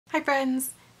Hi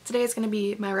friends! Today is going to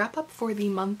be my wrap up for the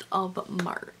month of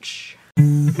March.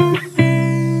 In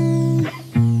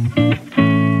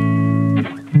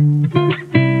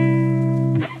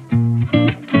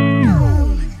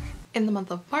the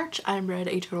month of March, I read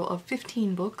a total of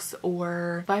 15 books,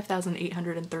 or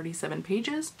 5,837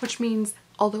 pages, which means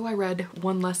although I read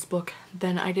one less book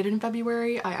than I did in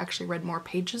February, I actually read more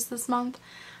pages this month,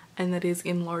 and that is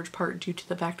in large part due to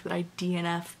the fact that I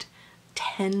DNF'd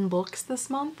 10 books this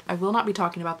month. I will not be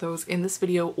talking about those in this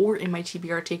video or in my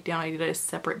TBR takedown. I did a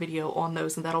separate video on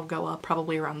those and that'll go up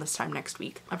probably around this time next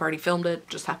week. I've already filmed it,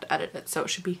 just have to edit it, so it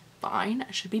should be fine.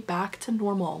 I should be back to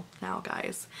normal now,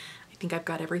 guys. I think I've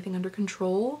got everything under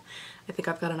control. I think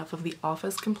I've got enough of The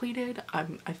Office completed. I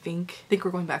think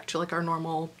we're going back to like our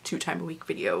normal 2-time-a-week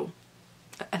video.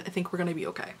 I think we're gonna be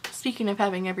okay. Speaking of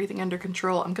having everything under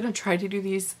control, I'm gonna try to do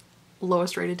these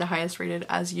lowest rated to highest rated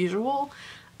as usual.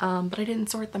 But I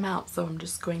didn't sort them out, so I'm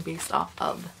just going based off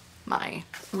of my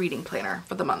reading planner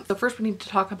for the month. So first we need to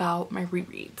talk about my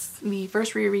rereads. The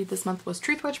first reread this month was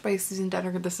Truth Witch by Susan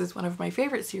Dennard. This is one of my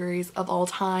favorite series of all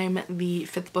time. The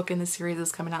 5th book in the series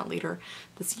is coming out later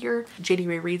this year. JD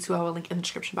Ray Reads, who I will link in the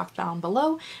description box down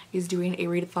below, is doing a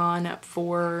readathon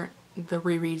for the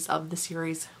rereads of the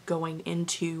series going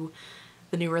into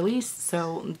the new release.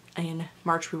 So in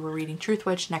March we were reading Truth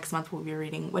Witch, next month we'll be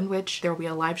reading Wind Witch. There will be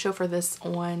a live show for this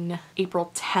on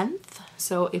April 10th,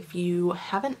 so if you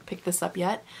haven't picked this up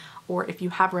yet, or if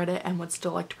you have read it and would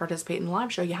still like to participate in the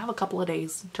live show, you have a couple of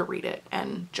days to read it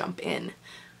and jump in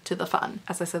to the fun.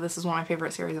 As I said, this is one of my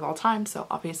favorite series of all time, so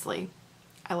obviously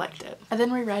I liked it. I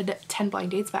then reread 10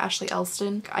 Blind Dates by Ashley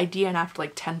Elston. I DNF'd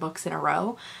like 10 books in a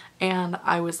row, and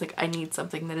I was like, I need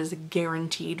something that is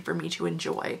guaranteed for me to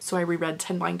enjoy. So I reread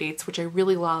 10 Blind Dates, which I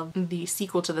really love. The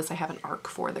sequel to this I have an arc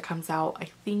for that comes out, I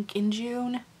think, in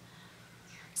June.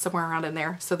 Somewhere around in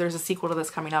there. So there's a sequel to this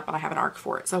coming up and I have an arc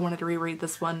for it. So I wanted to reread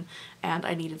this one and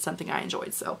I needed something I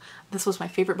enjoyed. So this was my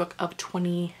favorite book of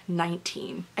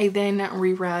 2019. I then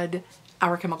reread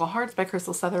Our Chemical Hearts by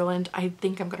Crystal Sutherland. I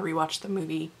think I'm going to rewatch the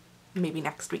movie maybe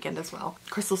next weekend as well.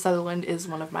 Crystal Sutherland is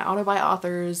one of my auto-buy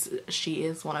authors. She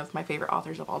is one of my favorite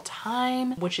authors of all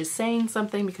time, which is saying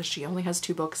something because she only has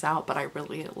 2 books out, but I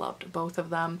really loved both of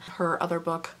them. Her other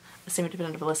book, The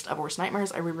Semi-Definitive List of Worst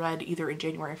Nightmares, I reread either in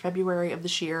January or February of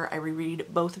this year. I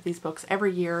reread both of these books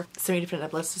every year.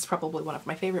 Semi-Definitive List is probably one of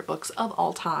my favorite books of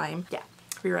all time. Yeah,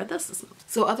 reread this month.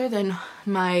 So other than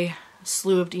my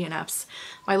slew of DNFs,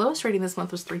 my lowest rating this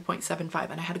month was 3.75,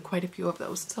 and I had quite a few of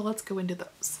those, so let's go into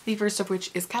those. The first of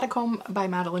which is Catacomb by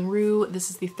Madeleine Roux.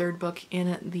 This is the 3rd book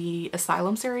in the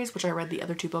Asylum series, which I read the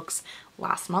other 2 books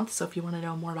last month, so if you want to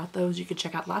know more about those, you could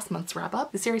check out last month's wrap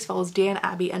up. The series follows Dan,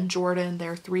 Abby, and Jordan.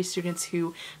 They're 3 students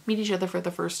who meet each other for the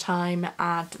first time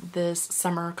at this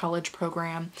summer college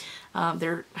program.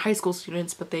 They're high school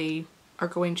students, but they are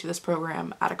going to this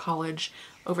program at a college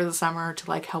over the summer to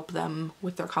like help them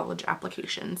with their college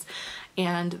applications.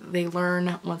 And they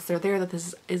learn once they're there that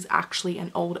this is actually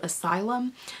an old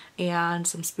asylum and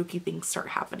some spooky things start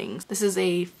happening. This is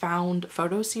a found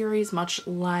photo series, much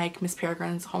like Miss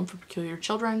Peregrine's Home for Peculiar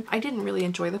Children. I didn't really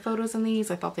enjoy the photos in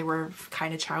these. I thought they were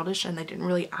kind of childish and they didn't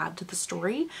really add to the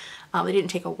story. They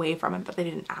didn't take away from it, but they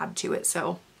didn't add to it.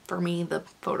 So for me, the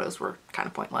photos were kind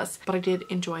of pointless, but I did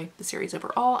enjoy the series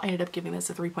overall. I ended up giving this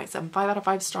a 3.75 out of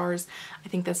 5 stars. I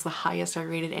think that's the highest I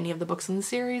rated any of the books in the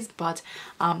series, but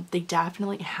they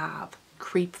definitely have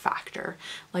creep factor.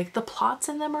 Like the plots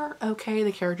in them are okay,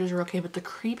 the characters are okay, but the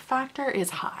creep factor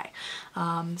is high.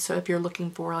 So if you're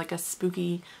looking for like a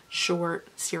spooky short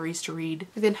series to read.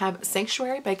 We then have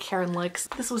Sanctuary by Karen Licks.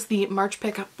 This was the March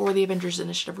pick for the Avengers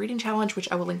Initiative Reading Challenge, which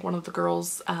I will link one of the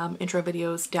girls' intro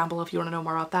videos down below if you want to know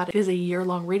more about that. It is a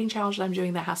year-long reading challenge that I'm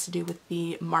doing that has to do with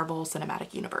the Marvel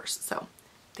Cinematic Universe. So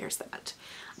there's that.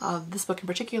 This book in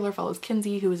particular follows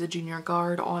Kinsey, who is a junior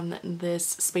guard on this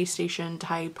space station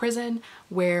type prison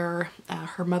where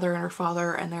her mother and her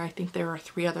father, and I think there are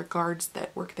 3 other guards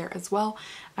that work there as well.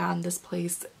 And this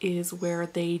place is where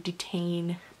they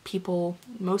detain people,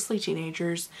 mostly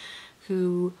teenagers,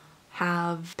 who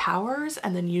have powers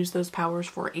and then use those powers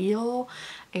for evil.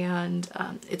 And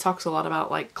it talks a lot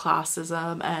about like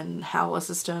classism and how a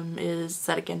system is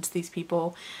set against these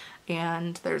people.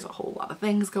 And there's a whole lot of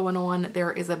things going on.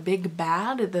 There is a big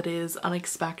bad that is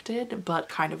unexpected but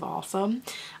kind of awesome,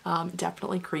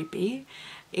 definitely creepy.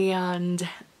 And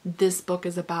this book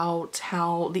is about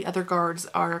how the other guards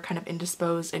are kind of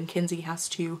indisposed and Kinsey has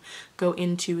to go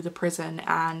into the prison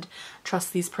and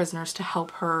trust these prisoners to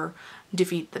help her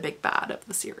defeat the big bad of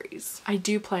the series. I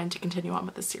do plan to continue on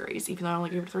with the series, even though I only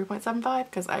gave it a 3.75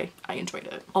 because I enjoyed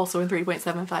it. Also in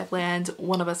 3.75 land,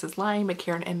 One of Us is Lying by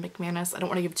Karen and McManus. I don't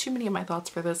want to give too many of my thoughts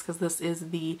for this because this is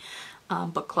the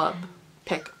book club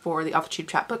pick for the Authortube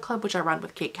Chat book club, which I run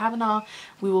with Kate Cavanaugh.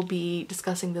 We will be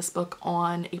discussing this book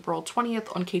on April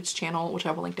 20th on Kate's channel, which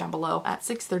I will link down below, at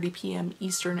 6:30 p.m.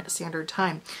 Eastern Standard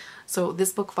Time. So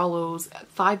this book follows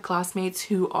 5 classmates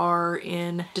who are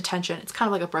in detention. It's kind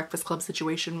of like a Breakfast Club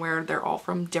situation where they're all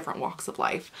from different walks of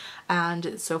life.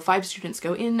 And so 5 students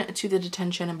go into the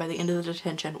detention, and by the end of the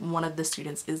detention, one of the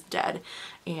students is dead.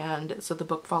 And so the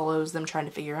book follows them trying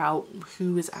to figure out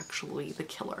who is actually the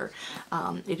killer.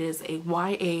 It is a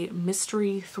YA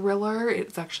mystery thriller.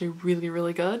 It's actually really,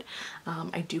 really good.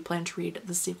 I do plan to read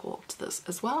the sequel to this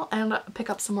as well and pick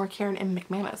up some more Karen and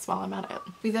McManus while I'm at it.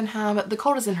 We then have The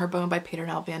Cold is in Her Bone by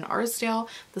Peternell Van Arsdale.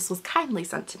 This was kindly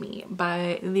sent to me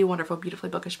by the wonderful, beautifully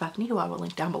bookish Bethany, who I will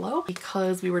link down below,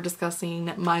 because we were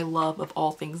discussing my love of all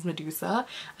things Medusa,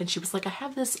 and she was like, I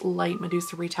have this light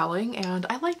Medusa retelling and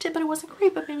I liked it, but it wasn't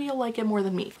great, but maybe you'll like it more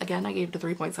than me. Again, I gave it a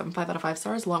 3.75 out of 5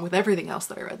 stars along with everything else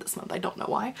that I read this month. I don't know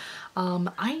why.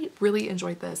 I really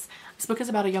enjoyed this. This book is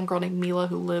about a young girl named Mila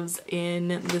who lives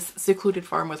in this secluded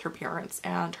farm with her parents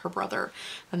and her brother,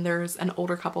 and there's an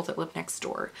older couple that live next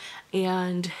door,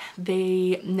 and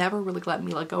they never really let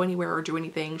Mila go anywhere or do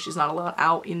anything. She's not allowed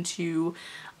out into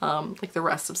like the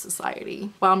rest of society.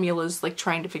 While Mila's like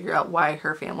trying to figure out why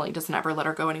her family doesn't ever let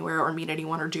her go anywhere or meet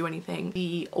anyone or do anything,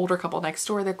 the older couple next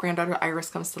door, their granddaughter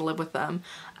Iris, comes to live with them,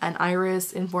 and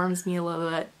Iris informs Mila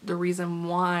that the reason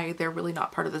why they're really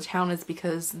not part of the town is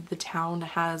because the town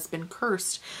has been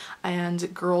cursed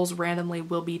and girls randomly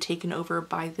will be taken over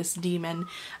by this demon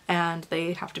and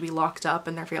they have to be locked up,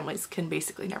 and their families can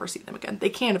basically never see them again. They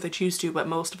can if they choose to, but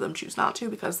most of them choose not to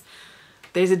because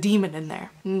there's a demon in there.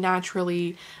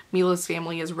 Naturally, Mila's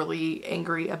family is really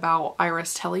angry about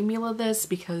Iris telling Mila this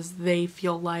because they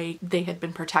feel like they had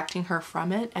been protecting her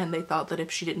from it, and they thought that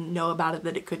if she didn't know about it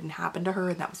that it couldn't happen to her,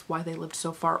 and that was why they lived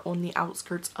so far on the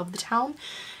outskirts of the town.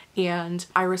 And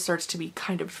Iris starts to be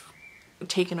kind of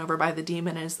taken over by the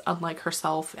demon, is unlike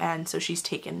herself, and so she's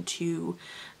taken to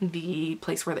the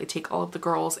place where they take all of the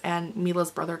girls, and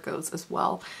Mila's brother goes as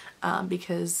well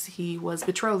because he was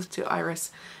betrothed to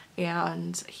Iris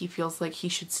and he feels like he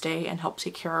should stay and help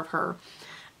take care of her.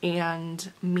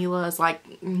 And Mila is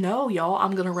like, no y'all,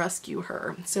 I'm gonna rescue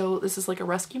her. So this is like a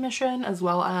rescue mission as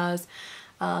well as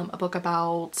a book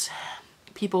about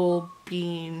people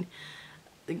being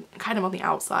kind of on the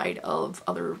outside of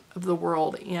the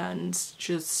world, and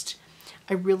just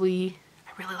I really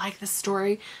like this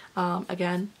story.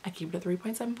 Again, I gave it a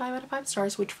 3.75 out of 5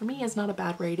 stars, which for me is not a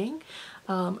bad rating.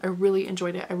 I really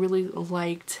enjoyed it. I really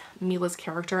liked Mila's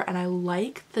character, and I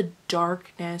like the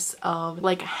darkness of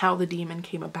like how the demon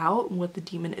came about and what the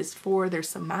demon is for. There's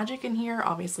some magic in here,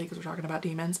 obviously, because we're talking about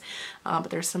demons,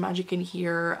 but there's some magic in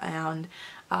here, and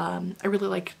I really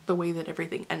like the way that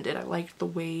everything ended. I liked the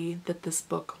way that this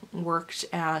book worked,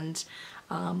 and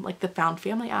like the found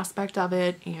family aspect of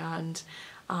it, and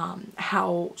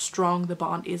how strong the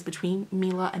bond is between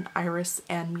Mila and Iris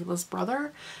and Mila's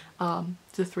brother,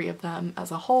 the 3 of them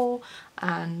as a whole,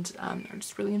 and I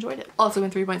just really enjoyed it. Also in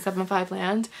 3.75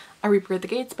 land, A Reaper at the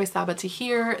Gates by Saba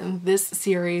Tahir. This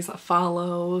series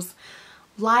follows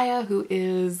Laya, who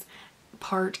is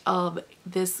part of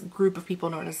this group of people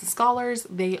known as the Scholars.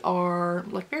 They are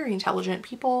like very intelligent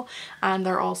people, and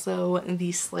they're also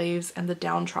the slaves and the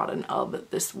downtrodden of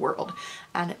this world.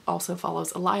 And it also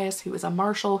follows Elias, who is a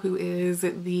marshal, who is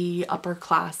the upper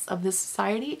class of this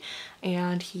society,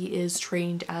 and he is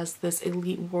trained as this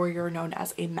elite warrior known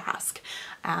as a mask.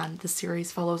 And the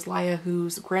series follows Laya,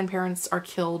 whose grandparents are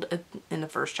killed in the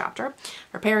first chapter.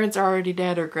 Her parents are already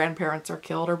dead, her grandparents are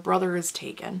killed, her brother is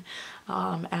taken,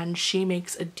 and she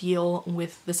makes a deal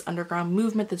with this underground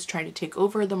movement that's trying to take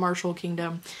over the Marshall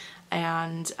Kingdom,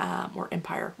 and or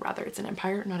empire rather. It's an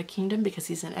empire, not a kingdom, because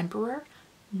he's an emperor,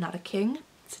 not a king.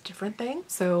 It's a different thing.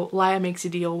 So Laya makes a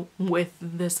deal with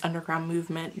this underground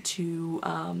movement to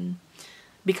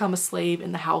become a slave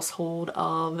in the household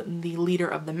of the leader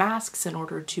of the masks in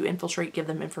order to infiltrate, give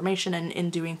them information, and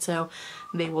in doing so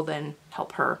they will then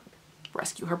help her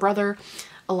rescue her brother.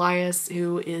 Elias,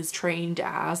 who is trained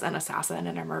as an assassin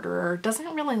and a murderer,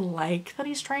 doesn't really like that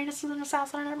he's trained as an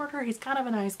assassin and a murderer. He's kind of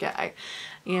a nice guy.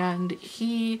 And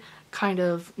he kind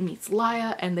of meets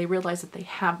Laya, and they realize that they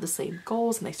have the same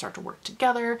goals, and they start to work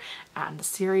together. And the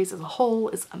series as a whole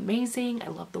is amazing. I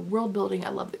love the world building. I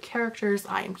love the characters.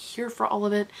 I am here for all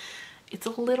of it. It's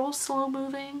a little slow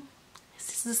moving.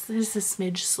 This is a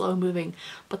smidge slow moving,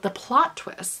 but the plot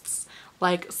twists,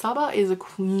 like, Saba is a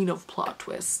queen of plot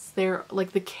twists. They're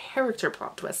like the character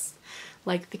plot twists.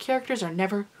 Like, the characters are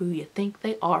never who you think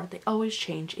they are. They always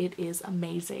change. It is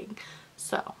amazing.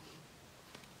 So,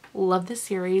 love this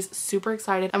series. Super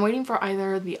excited. I'm waiting for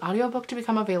either the audiobook to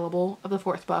become available of the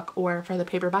 4th book or for the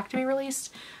paperback to be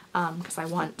released, because I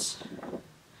want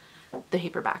the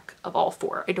paperback of all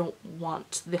 4. I don't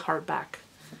want the hardback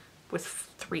with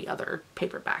 3 other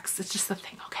paperbacks. It's just the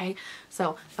thing, okay?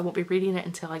 So I won't be reading it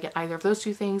until I get either of those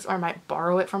 2 things, or I might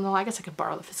borrow it from the library. I guess I could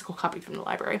borrow the physical copy from the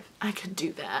library. I could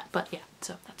do that, but yeah,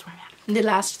 so that's where I'm at. The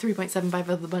last 3.75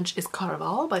 of the bunch is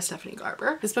Cavanaugh by Stephanie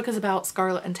Garber. This book is about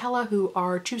Scarlett and Tella, who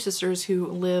are 2 sisters who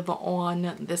live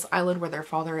on this island where their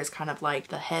father is kind of like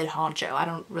the head honcho. I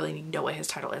don't really know what his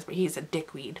title is, but he's a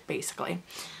dickweed, basically.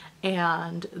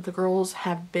 And the girls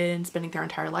have been spending their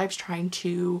entire lives trying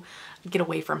to get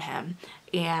away from him,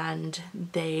 and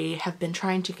they have been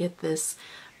trying to get this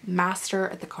master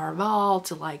at the Carnival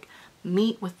to like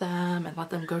meet with them and let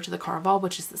them go to the Carnival,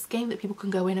 which is this game that people can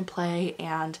go in and play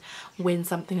and win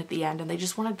something at the end, and they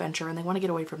just want adventure and they want to get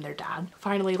away from their dad.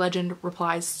 Finally, Legend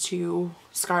replies to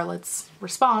Scarlett's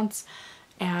response,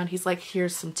 and he's like,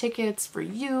 here's some tickets for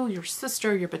you, your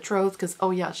sister, your betrothed, because,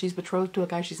 oh yeah, she's betrothed to a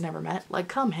guy she's never met. Like,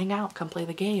 come hang out, come play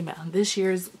the game. And this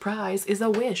year's prize is a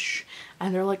wish.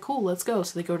 And they're like, cool, let's go.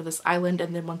 So they go to this island,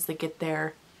 and then once they get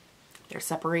there, they're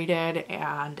separated,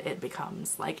 and it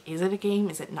becomes like, is it a game?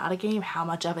 Is it not a game? How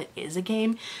much of it is a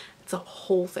game? It's a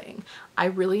whole thing. I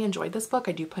really enjoyed this book.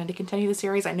 I do plan to continue the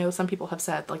series. I know some people have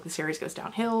said like the series goes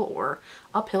downhill or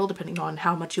uphill depending on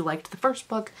how much you liked the first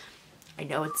book. I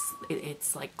know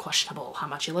it's like questionable how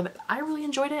much you love it. I really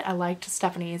enjoyed it. I liked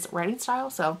Stephanie's writing style,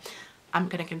 so I'm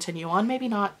gonna continue on. Maybe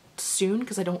not soon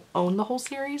because I don't own the whole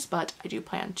series, but I do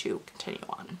plan to continue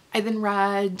on. I then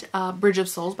read Bridge of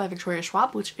Souls by Victoria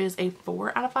Schwab, which is a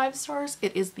 4 out of 5 stars.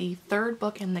 It is the 3rd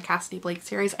book in the Cassidy Blake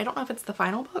series. I don't know if it's the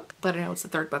final book, but I know it's the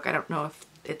 3rd book. I don't know if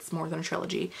it's more than a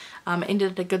trilogy. It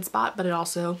ended at a good spot, but it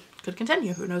also could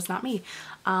continue. Who knows? Not me.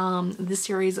 This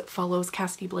series follows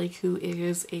Cassidy Blake, who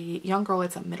is a young girl.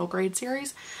 It's a middle grade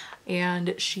series,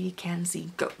 and she can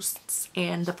see ghosts.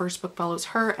 And the first book follows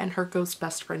her and her ghost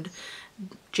best friend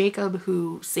Jacob,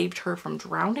 who saved her from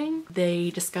drowning.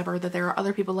 They discover that there are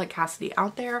other people like Cassidy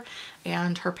out there,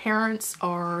 and her parents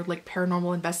are like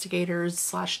paranormal investigators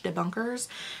slash debunkers,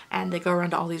 and they go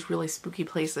around to all these really spooky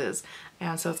places.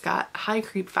 And so it's got high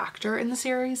creep factor in the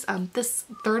series. This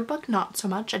 3rd book, not so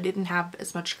much. I didn't have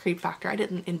as much creep factor. I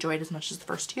didn't enjoy it as much as the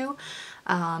first 2,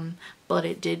 but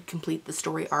it did complete the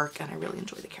story arc, and I really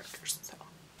enjoy the characters. So.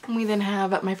 We then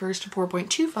have my first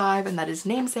 4.25, and that is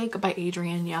Namesake by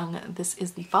Adrienne Young. This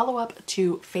is the follow-up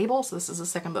to Fable, so this is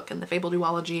the 2nd book in the Fable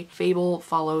duology. Fable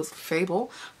follows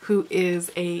Fable, who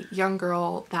is a young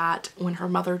girl that when her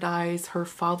mother dies, her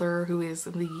father, who is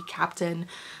the captain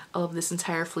of this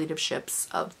entire fleet of ships,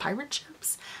 of pirate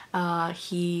ships,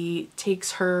 he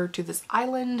takes her to this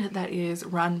island that is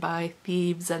run by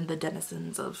thieves and the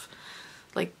denizens of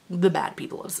like the bad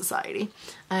people of society,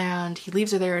 and he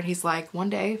leaves her there, and he's like, one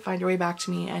day find your way back to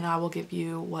me and I will give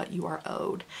you what you are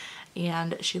owed.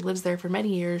 And she lives there for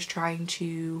many years trying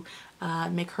to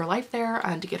make her life there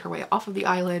and to get her way off of the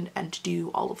island and to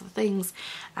do all of the things,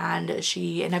 and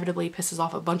she inevitably pisses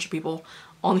off a bunch of people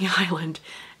on the island,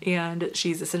 and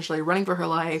she's essentially running for her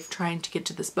life trying to get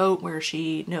to this boat where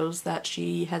she knows that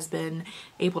she has been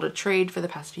able to trade for the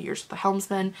past few years with the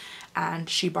helmsman, and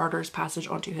she barters passage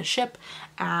onto his ship,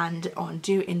 and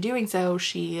in doing so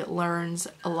she learns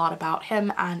a lot about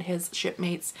him and his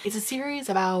shipmates. It's a series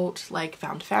about like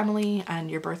found family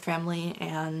and your birth family,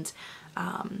 and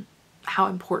how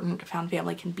important found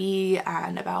family can be,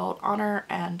 and about honor,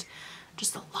 and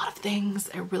just a lot of things.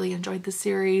 I really enjoyed this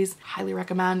series. Highly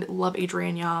recommend. Love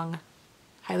Adrienne Young.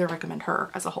 Highly recommend her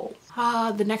as a whole.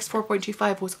 The next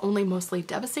 4.25 was Only Mostly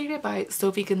Devastated by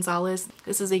Sophie Gonzalez.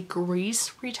 This is a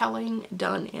Grease retelling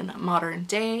done in modern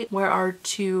day where our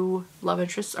 2 love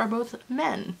interests are both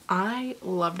men. I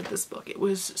loved this book. It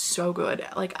was so good.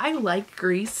 Like, I like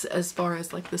Grease as far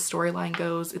as like the storyline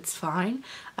goes. It's fine.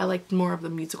 I liked more of the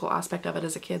musical aspect of it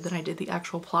as a kid than I did the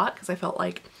actual plot, because I felt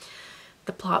like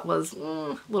the plot was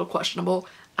a little questionable.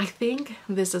 I think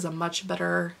this is a much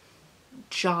better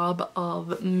job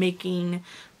of making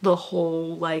the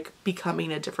whole like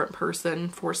becoming a different person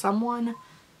for someone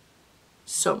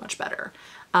so much better.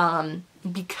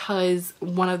 Because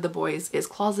one of the boys is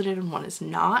closeted and one is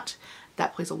not.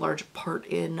 That plays a large part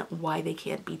in why they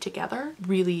can't be together.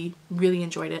 Really, really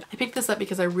enjoyed it. I picked this up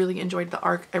because I really enjoyed the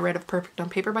arc I read of Perfect on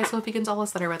Paper by Sophie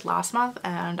Gonzalez that I read last month,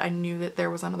 and I knew that there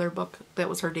was another book that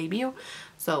was her debut,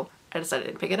 so I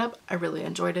decided to pick it up. I really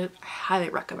enjoyed it. I highly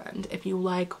recommend. If you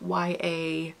like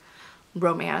YA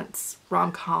romance,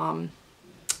 rom-com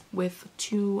with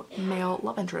 2 male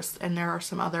love interests, and there are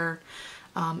some other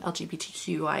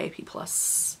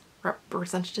LGBTQIAP+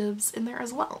 representatives in there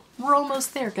as well. We're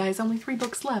almost there, guys. Only 3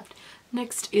 books left.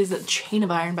 Next is Chain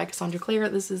of Iron by Cassandra Clare.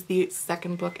 This is the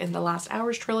second book in the Last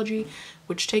Hours trilogy,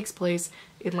 which takes place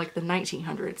in like the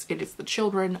 1900s. It is the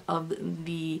children of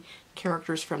the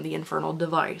characters from the Infernal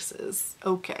Devices.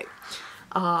 Okay.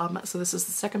 So this is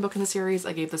the second book in the series.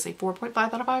 I gave this a 4.5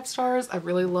 out of 5 stars. I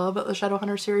really love the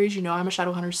Shadowhunter series. You know I'm a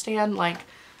Shadowhunter stan. Like,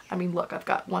 I mean, look, I've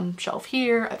got one shelf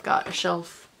here. I've got a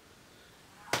shelf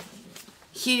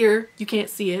here. You can't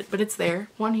see it, but it's there.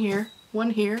 One here,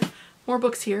 more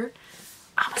books here.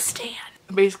 I'm a stan.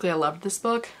 Basically, I loved this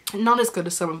book. Not as good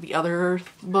as some of the other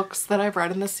books that I've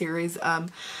read in this series. A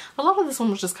lot of this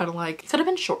one was just kind of like, could have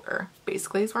been shorter,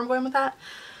 basically, is where I'm going with that.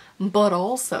 But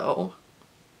also,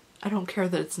 I don't care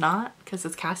that it's not, because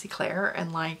it's Cassie Clare,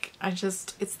 and like,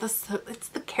 it's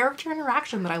the character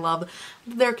interaction that I love.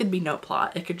 There could be no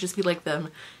plot. It could just be like them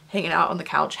hanging out on the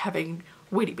couch having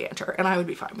witty banter, and I would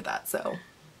be fine with that. So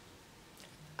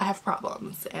I have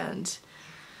problems, and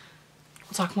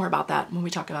we'll talk more about that when we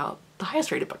talk about the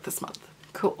highest rated book this month.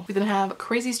 Cool. We then have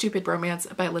Crazy Stupid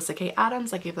Bromance by Alyssa K.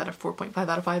 Adams. I gave that a 4.5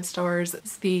 out of 5 stars.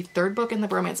 It's the third book in the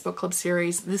Bromance Book Club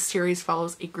series. This series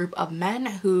follows a group of men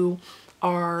who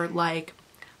are like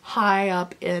high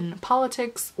up in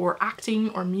politics or acting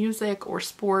or music or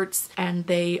sports, and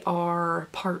they are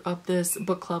part of this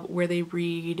book club where they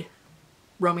read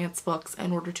romance books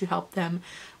in order to help them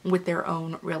with their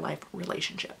own real life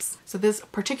relationships. So this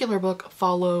particular book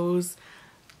follows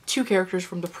 2 characters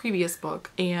from the previous book,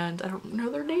 and I don't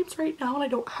know their names right now, and I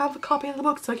don't have a copy of the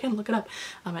book, so I can't look it up.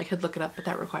 I could look it up, but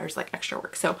that requires like extra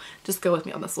work, so just go with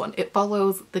me on this one. It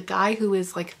follows the guy who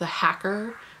is like the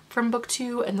hacker from book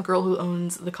 2 and the girl who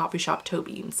owns the coffee shop Toe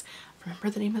Beans. Remember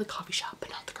the name of the coffee shop,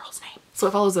 but not the girl's name. So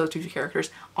it follows those 2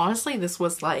 characters. Honestly, this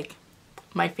was like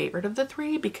my favorite of the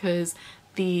 3 because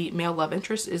the male love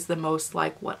interest is the most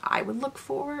like what I would look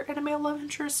for in a male love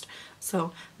interest.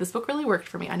 So this book really worked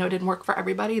for me. I know it didn't work for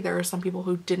everybody. There are some people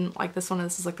who didn't like this one, and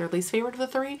this is like their least favorite of the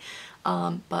 3.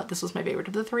 But this was my favorite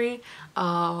of the 3.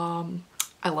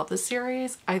 I love this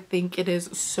series. I think it is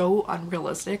so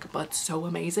unrealistic but so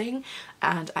amazing,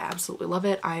 and I absolutely love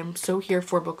it. I am so here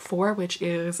for book 4, which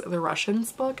is the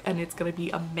Russians book, and it's gonna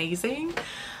be amazing.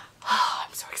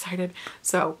 I'm so excited.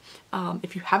 So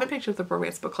if you haven't picked up the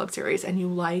Romance Book Club series and you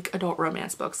like adult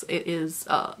romance books, it is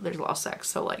there's a lot of sex,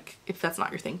 so like if that's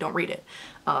not your thing, don't read it.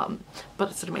 But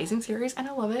it's an amazing series and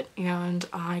I love it, and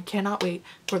I cannot wait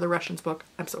for the Russians book.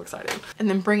 I'm so excited. And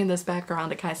then bringing this back around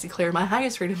to Cassie Clare, my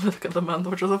highest rated book of the month,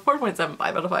 which was a 4.75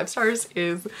 out of 5 stars,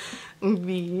 is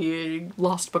the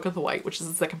Lost Book of the White, which is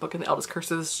the second book in the Eldest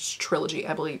Curses trilogy,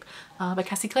 I believe, by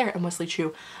Cassie Clare and Wesley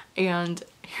Chu. And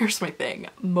here's my thing.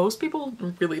 Most people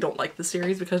really don't like the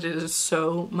series because it is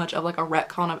so much of like a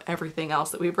retcon of everything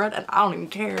else that we've read, and I don't even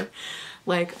care.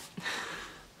 Like,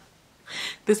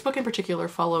 this book in particular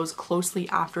follows closely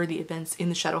after the events in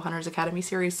the Shadowhunters Academy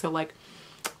series. So like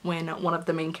when one of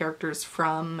the main characters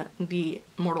from the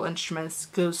Mortal Instruments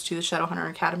goes to the Shadowhunter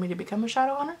Academy to become a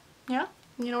Shadowhunter. Yeah,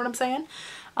 you know what I'm saying?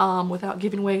 Without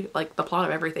giving away like the plot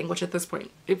of everything, which at this point,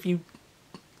 if you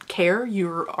care,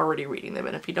 you're already reading them,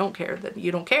 and if you don't care, then you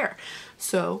don't care.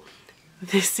 So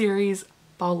this series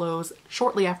follows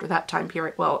shortly after that time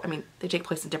period. Well, I mean, they take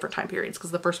place in different time periods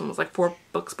because the first one was like 4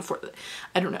 books before the,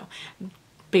 I don't know.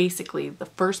 Basically, the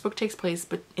first book takes place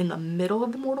but in the middle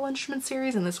of the Mortal Instruments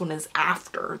series, and this one is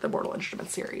after the Mortal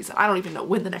Instruments series. I don't even know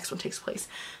when the next one takes place,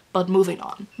 but moving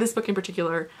on. This book in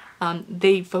particular,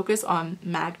 they focus on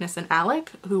Magnus and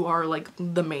Alec, who are like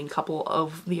the main couple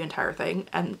of the entire thing,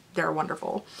 and they're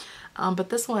wonderful. But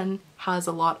this one has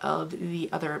a lot of the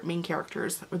other main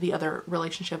characters, or the other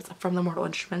relationships from the Mortal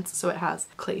Instruments. So it has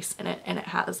Clace in it, and it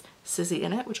has Sizzy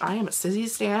in it, which I am a Sizzy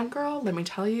stan girl, let me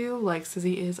tell you. Like,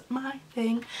 Sizzy is my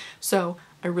thing. So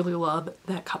I really love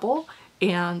that couple,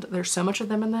 and there's so much of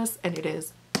them in this, and it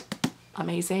is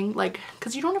amazing. Like,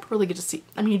 because you don't ever really get to see,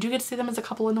 I mean, you do get to see them as a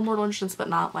couple in the Mortal Instruments, but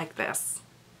not like this.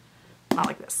 Not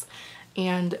like this.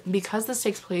 And because this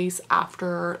takes place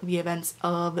after the events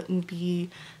of the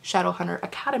Shadowhunter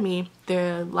Academy,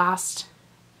 the last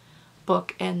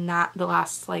book in the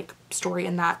last like story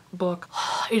in that book,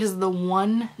 it is the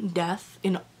one death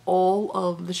in all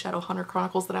of the Shadowhunter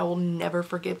Chronicles that I will never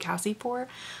forgive Cassie for.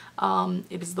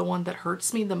 It is the one that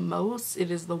hurts me the most. It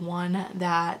is the one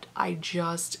that I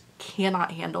just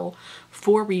cannot handle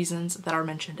for reasons that are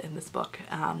mentioned in this book.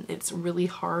 It's really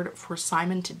hard for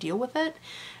Simon to deal with it,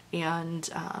 and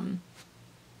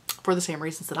for the same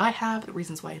reasons that I have, the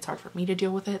reasons why it's hard for me to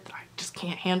deal with it, that I just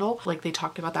can't handle. Like, they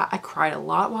talked about that. I cried a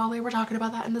lot while they were talking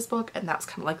about that in this book, and that's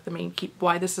kind of like the main key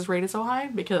why this is rated so high,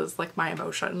 because like my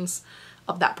emotions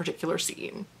of that particular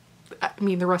scene. I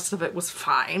mean, the rest of it was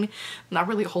fine. Not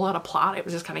really a whole lot of plot. It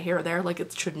was just kind of here or there. Like,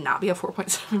 it should not be a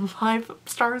 4.75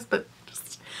 stars, but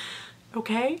just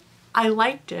okay. I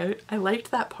liked it. I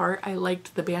liked that part. I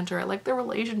liked the banter. I liked the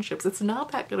relationships. It's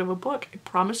not that good of a book, I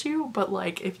promise you, but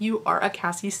like, if you are a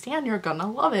Cassie stan, you're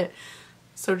gonna love it.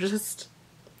 So just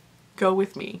go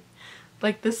with me.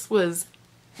 Like, this was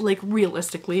like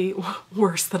realistically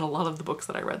worse than a lot of the books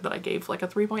that I read that I gave like a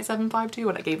 3.75 to,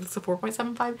 and I gave this a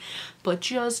 4.75, but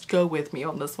just go with me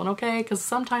on this one, okay? Because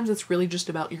sometimes it's really just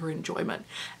about your enjoyment,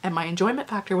 and my enjoyment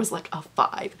factor was like a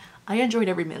 5. I enjoyed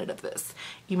every minute of this,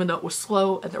 even though it was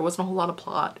slow and there wasn't a whole lot of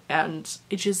plot, and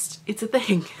it's a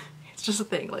thing. It's just a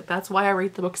thing. Like, that's why I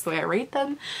rate the books the way I rate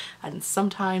them, and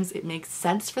sometimes it makes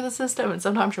sense for the system, and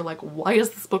sometimes you're like, why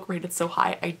is this book rated so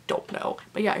high? I don't know.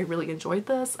 But yeah, I really enjoyed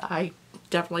this. I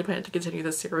definitely plan to continue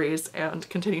this series and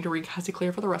continue to read Cassie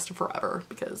Clare for the rest of forever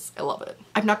because I love it.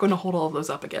 I'm not going to hold all of those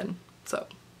up again, so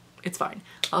it's fine.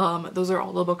 Those are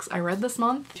all the books I read this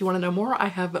month. If you want to know more, I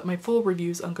have my full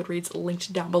reviews on Goodreads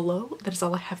linked down below. That is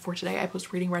all I have for today. I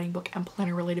post reading, writing, book, and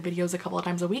planner related videos a couple of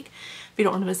times a week. If you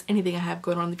don't want to miss anything I have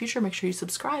going on in the future, make sure you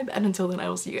subscribe, and until then, I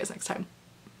will see you guys next time.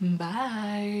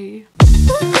 Bye!